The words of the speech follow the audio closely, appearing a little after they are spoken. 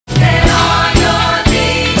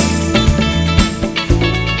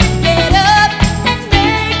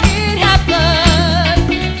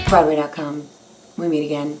Broadway.com. We meet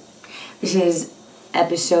again. This is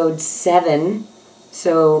episode 7,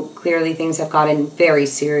 so clearly things have gotten very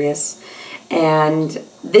serious. And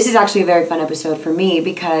this is actually a very fun episode for me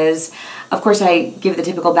because, of course, I give the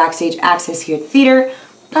typical backstage access here at the theater,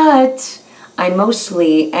 but I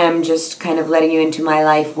mostly am just kind of letting you into my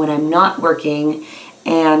life when I'm not working,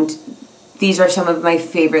 and these are some of my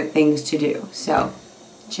favorite things to do. So,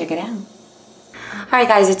 check it out. Alright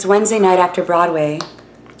guys, it's Wednesday night after Broadway.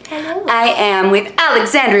 Hello. I am with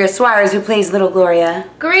Alexandria Suarez, who plays little Gloria.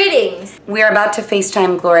 Greetings. We are about to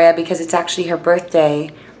FaceTime Gloria because it's actually her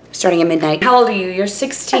birthday, starting at midnight. How old are you? You're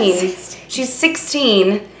 16. 16. She's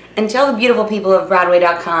 16. And tell the beautiful people of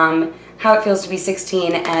Broadway.com how it feels to be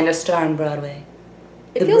 16 and a star on Broadway.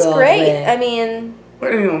 It feels great. I mean...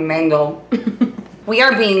 We're in a mangle. We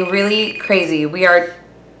are being really crazy. We are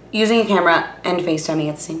using a camera and FaceTiming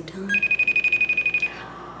at the same time.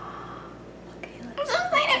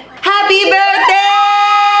 Happy birthday!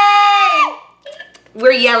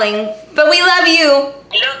 We're yelling, but we love you.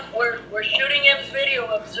 Look, we're shooting a video.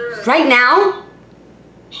 Observe. Right now?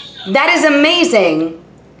 That is amazing.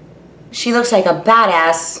 She looks like a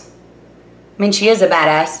badass. I mean, she is a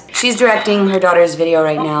badass. She's directing her daughter's video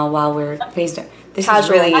right now while we're FaceTime. This is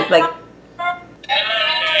really like...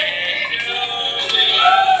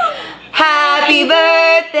 Happy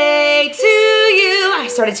birthday to you. I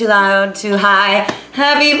started too loud, too high.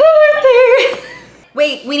 Happy birthday.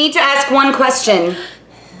 Wait, we need to ask one question.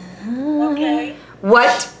 Okay.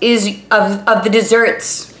 What is, of the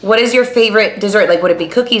desserts, what is your favorite dessert? Like, would it be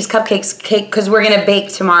cookies, cupcakes, cake? Because we're going to bake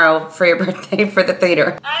tomorrow for your birthday for the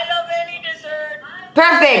theater. I love any dessert.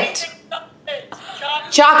 Perfect.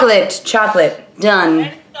 Chocolate. Chocolate.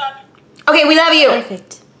 Done. Okay, we love you.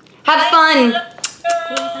 Perfect. Have fun.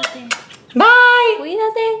 Bye.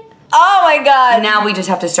 Cuídate. Oh my god. Now we just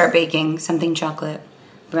have to start baking something chocolate.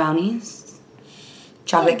 Brownies.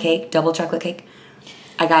 Chocolate cake. Double chocolate cake.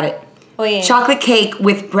 I got it. Oye. Chocolate cake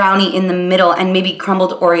with brownie in the middle and maybe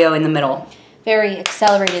crumbled Oreo in the middle. Very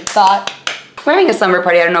accelerated thought. We're having a slumber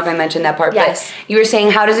party. I don't know if I mentioned that part, Yes. but you were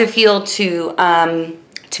saying, how does it feel to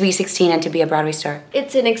be 16 and to be a Broadway star?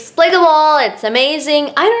 It's inexplicable. It's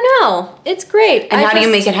amazing. I don't know. It's great. And how do you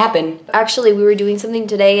make it happen? Actually, we were doing something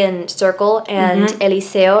today in Circle, and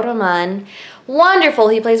Eliseo Roman, wonderful.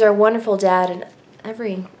 He plays our wonderful dad in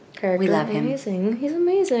every character. We love him. Amazing. He's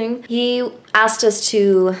amazing. He asked us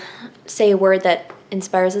to say a word that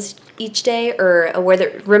inspires us each day, or a word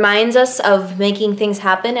that reminds us of making things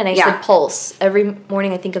happen, and I said pulse. Every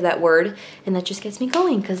morning I think of that word, and that just gets me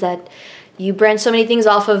going, because that you branch so many things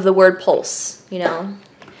off of the word pulse, you know.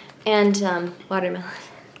 And watermelon.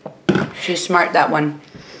 She's smart, that one.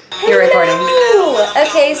 You're recording. Ooh,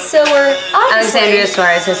 okay, so we're Alexandria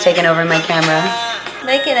Suarez has taken over my camera.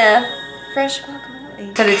 making a fresh guacamole.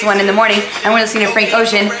 Because it's 1 in the morning, and we're listening to Frank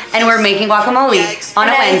Ocean, and we're making guacamole on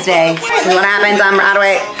a Wednesday. This is what happens on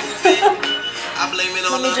Broadway.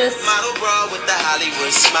 Let me just...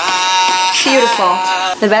 Beautiful.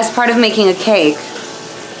 The best part of making a cake,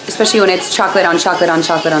 especially when it's chocolate on chocolate on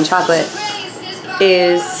chocolate on chocolate,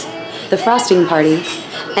 is the frosting party.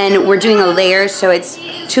 And we're doing a layer, so it's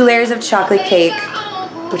 2 layers of chocolate cake,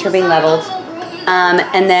 which are being leveled.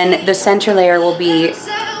 And then the center layer will be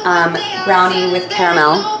brownie with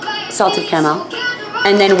caramel, salted caramel.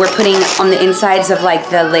 And then we're putting on the insides of like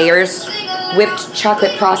the layers whipped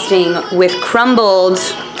chocolate frosting with crumbled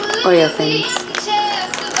Oreo things.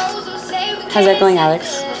 How's that going,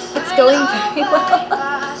 Alex? It's going very well.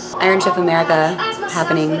 Iron Chef America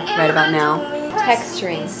happening right about now.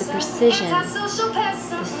 Texturing, the precision, the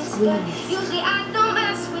squeeze.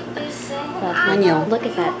 Manual. Look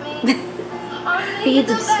at that.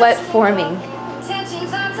 Beads of sweat forming.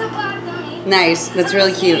 Nice. That's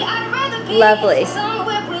really cute. Lovely.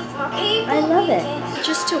 I love it.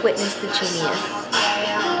 Just to witness the genius.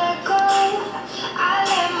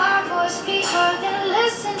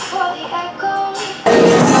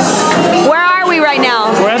 Where are we right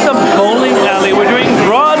now? We're at the bowling alley. We're doing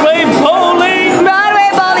Broadway bowling. Broadway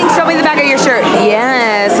bowling. Show me the back of your shirt.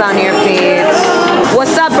 Yes, on your feet.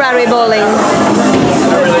 What's up, Broadway bowling?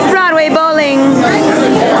 Broadway bowling.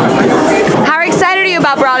 How excited are you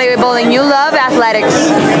about Broadway bowling? You love athletics.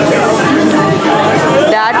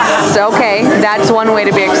 That's okay. That's one way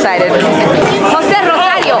to be excited. Jose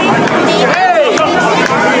Rosario.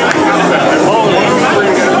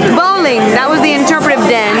 Bowling. That was the interpretive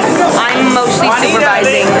dance. I'm mostly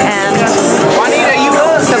supervising and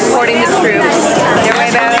supporting the troops. They're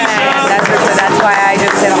way better than I am. That's why I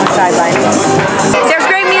just sit on the sidelines. There's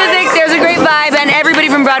great music. There's a great vibe, and everybody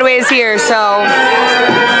from Broadway is here. So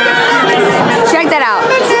check that out.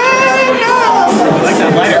 I like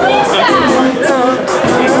that lighter.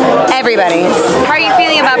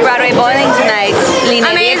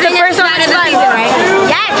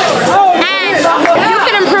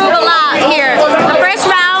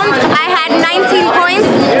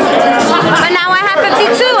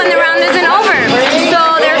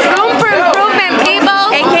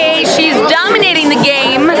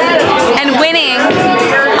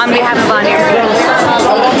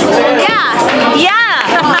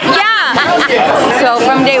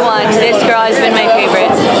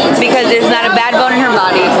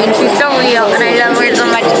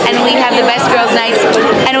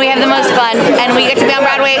 and we get to be on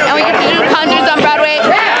Broadway, and we get to do concerts on Broadway,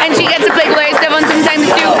 and she gets to play Gloria Estefan sometimes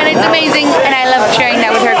too, and it's amazing, and I love sharing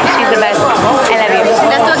that with her because she's the best. I love you.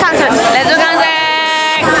 Let's do a concert. Let's do a concert.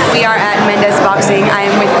 We are at Mendez Boxing. I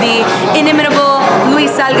am with the inimitable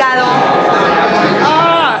Luis Salgado.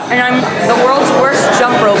 And I'm the world's worst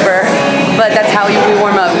jump roper, but that's how we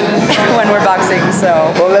warm up when we're boxing, so.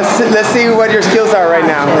 Well, let's see what your skills are right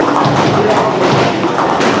now.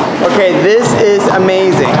 Okay, this is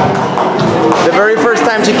amazing. The very first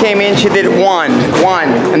time she came in, she did one,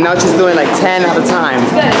 and now she's doing like 10 at a time.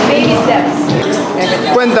 Good, baby steps.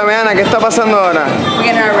 Cuéntame, Ana, ¿qué está pasando ahora? We're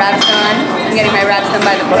getting our wraps done. I'm getting my wraps done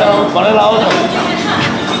by the pro.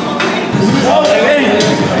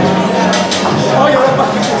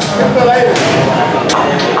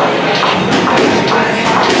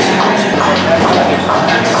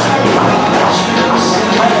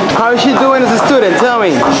 How is she doing as a student? Tell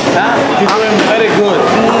me. She's doing very good.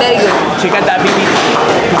 Very good. She got that BB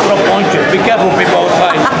from punches. Be careful, people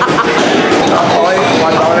outside.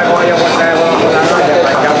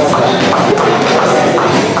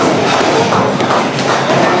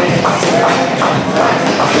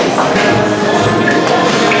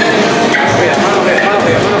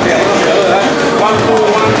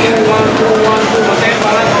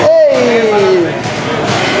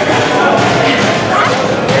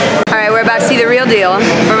 Alright, we're about to see the real deal.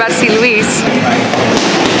 We're about to see Luis.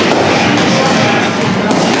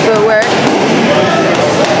 Footwork.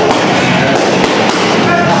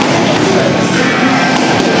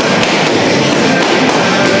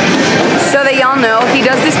 So that y'all know, he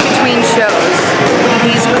does this between shows.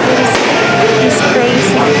 He's crazy. He's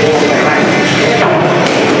crazy.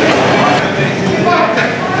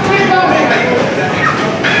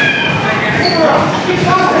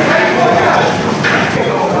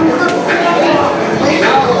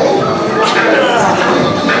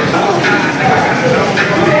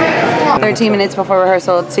 Minutes before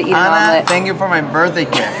rehearsal to eat an Ana, omelet. thank you for my birthday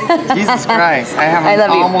gift. Jesus Christ, I have I an love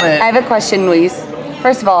omelet. you. I have a question, Luis.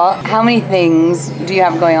 First of all, how many things do you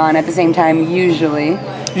have going on at the same time usually?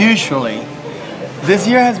 Usually. This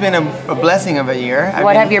year has been a blessing of a year.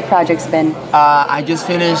 What have your projects been? I just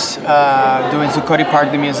finished doing Zuccotti Park,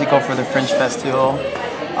 the musical, for the Fringe Festival.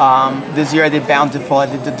 This year I did Bountiful, I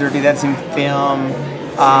did the Dirty Dancing film.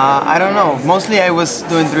 I don't know. Mostly I was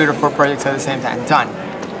doing 3 or 4 projects at the same time. Done.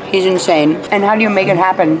 He's insane. And how do you make it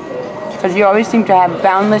happen? Because you always seem to have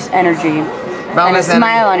boundless energy and a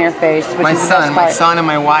smile on your face, which My is the best part. son and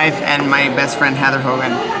my wife and my best friend Heather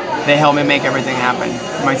Hogan, they help me make everything happen.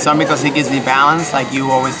 My son because he gives me balance, like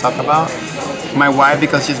you always talk about. My wife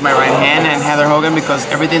because she's my right hand, and Heather Hogan because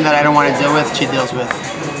everything that I don't want to deal with, she deals with.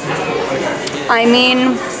 I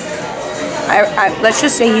mean, let's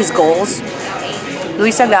just say he's goals.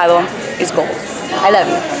 Luis Salgado is goals. I love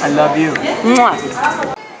you. I love you.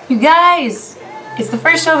 Mwah. You guys, it's the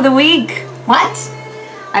first show of the week. What?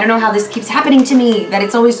 I don't know how this keeps happening to me, that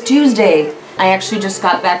it's always Tuesday. I actually just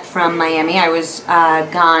got back from Miami. I was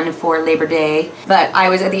gone for Labor Day, but I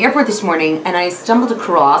was at the airport this morning and I stumbled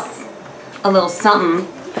across a little something.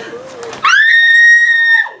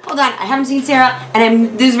 Hold on, I haven't seen Sarah,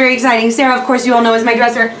 and this is very exciting. Sarah, of course, you all know is my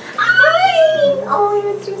dresser. Hi! Oh, I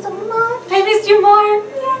missed you so much. I missed you more.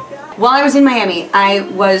 Yeah. While I was in Miami, I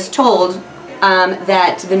was told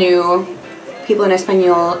that the new People in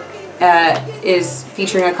Espanol is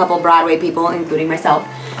featuring a couple Broadway people, including myself.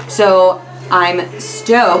 So I'm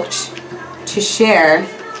stoked to share,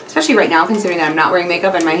 especially right now, considering that I'm not wearing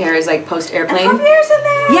makeup and my hair is like post-airplane.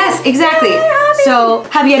 Yes, exactly. So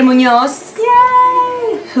Javier Munoz,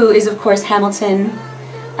 yay, who is of course Hamilton.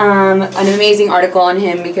 An amazing article on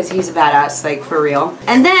him because he's a badass, like for real.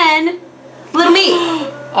 And then little me,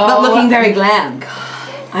 but looking very glam.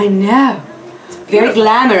 I know. Very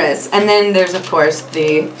glamorous. And then there's of course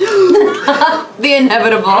the the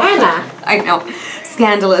inevitable Anna. I know.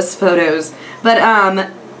 Scandalous photos. But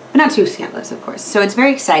not too scandalous, of course. So it's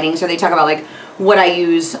very exciting. So they talk about like what I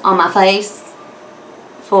use on my face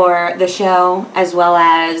for the show, as well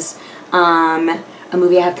as a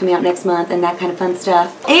movie I have coming out next month and that kind of fun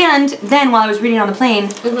stuff. And then while I was reading on the plane,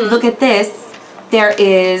 look at this. There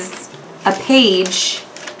is a page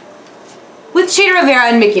with Chita Rivera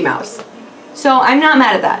and Mickey Mouse. So I'm not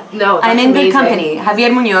mad at that. No, that's I'm in amazing. good company.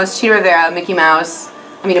 Javier Munoz, Chita Rivera, Mickey Mouse.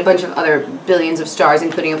 I mean, a bunch of other billions of stars,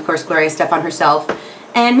 including, of course, Gloria Estefan herself,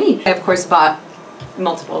 and me. I, of course, bought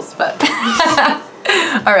multiples, but...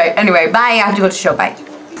 All right, anyway, bye. I have to go to the show. Bye.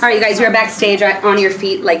 All right, you guys, we're backstage on your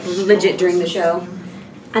feet, like legit during the show.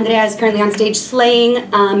 Andrea is currently on stage slaying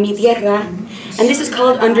Mi Tierra, and this is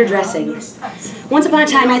called underdressing. Once upon a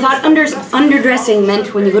time, I thought underdressing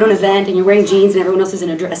meant when you go to an event and you're wearing jeans and everyone else is in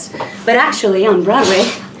a dress. But actually, on Broadway,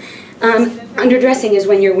 underdressing is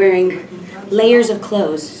when you're wearing layers of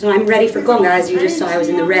clothes. So I'm ready for conga, as you just saw. I was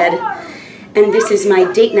in the red, and this is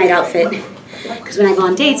my date night outfit. Because when I go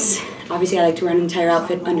on dates, obviously I like to wear an entire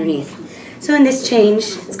outfit underneath. So in this change,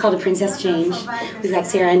 it's called a princess change. We've got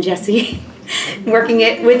Sarah and Jessie working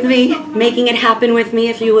it with me, making it happen with me,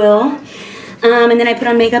 if you will. And then I put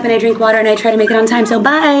on makeup and I drink water and I try to make it on time, so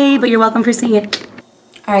bye, but you're welcome for seeing it.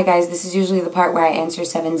 Alright guys, this is usually the part where I answer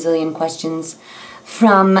 7 zillion questions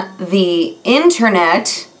from the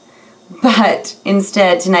internet, but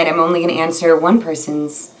instead tonight I'm only going to answer one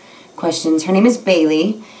person's questions. Her name is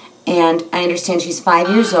Bailey, and I understand she's 5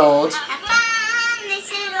 years old.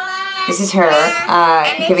 This is her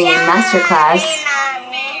giving a master class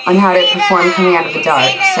on how to perform Coming Out of the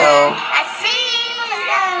Dark, so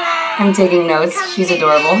I'm taking notes. She's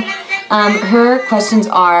adorable. Her questions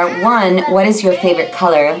are, 1, what is your favorite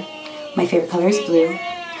color? My favorite color is blue.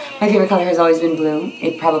 My favorite color has always been blue.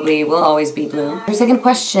 It probably will always be blue. Her second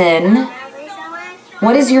question,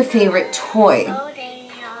 what is your favorite toy?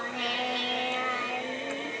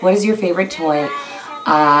 What is your favorite toy?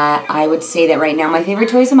 I would say that right now my favorite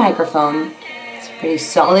toy is a microphone. It's a pretty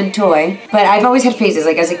solid toy. But I've always had phases.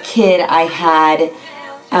 Like as a kid, I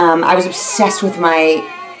was obsessed with my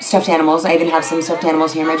stuffed animals. I even have some stuffed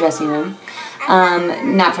animals here in my dressing room.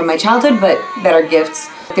 Not from my childhood, but that are gifts.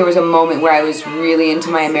 There was a moment where I was really into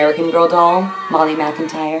my American Girl doll, Molly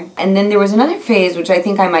McIntyre. And then there was another phase, which I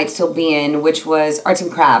think I might still be in, which was arts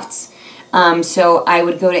and crafts. So I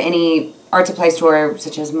would go to any art supply store,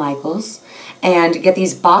 such as Michael's, and get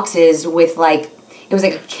these boxes with it was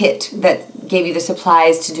like a kit that gave you the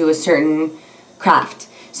supplies to do a certain craft.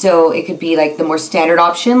 So it could be like the more standard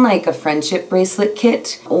option, like a friendship bracelet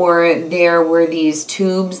kit, or there were these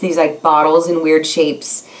tubes, these like bottles in weird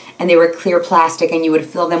shapes, and they were clear plastic, and you would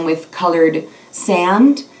fill them with colored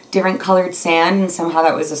sand, different colored sand, and somehow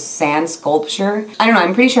that was a sand sculpture. I don't know,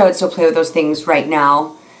 I'm pretty sure I would still play with those things right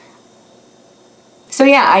now. So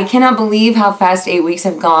yeah, I cannot believe how fast 8 weeks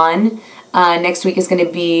have gone. Next week is going to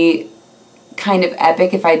be kind of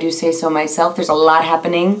epic, if I do say so myself. There's a lot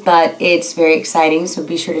happening, but it's very exciting, so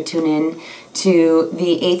be sure to tune in to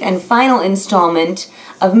the 8th and final installment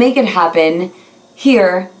of Make It Happen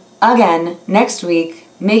here again next week,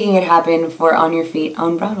 making it happen for On Your Feet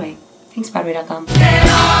on Broadway. Thanks, Broadway.com.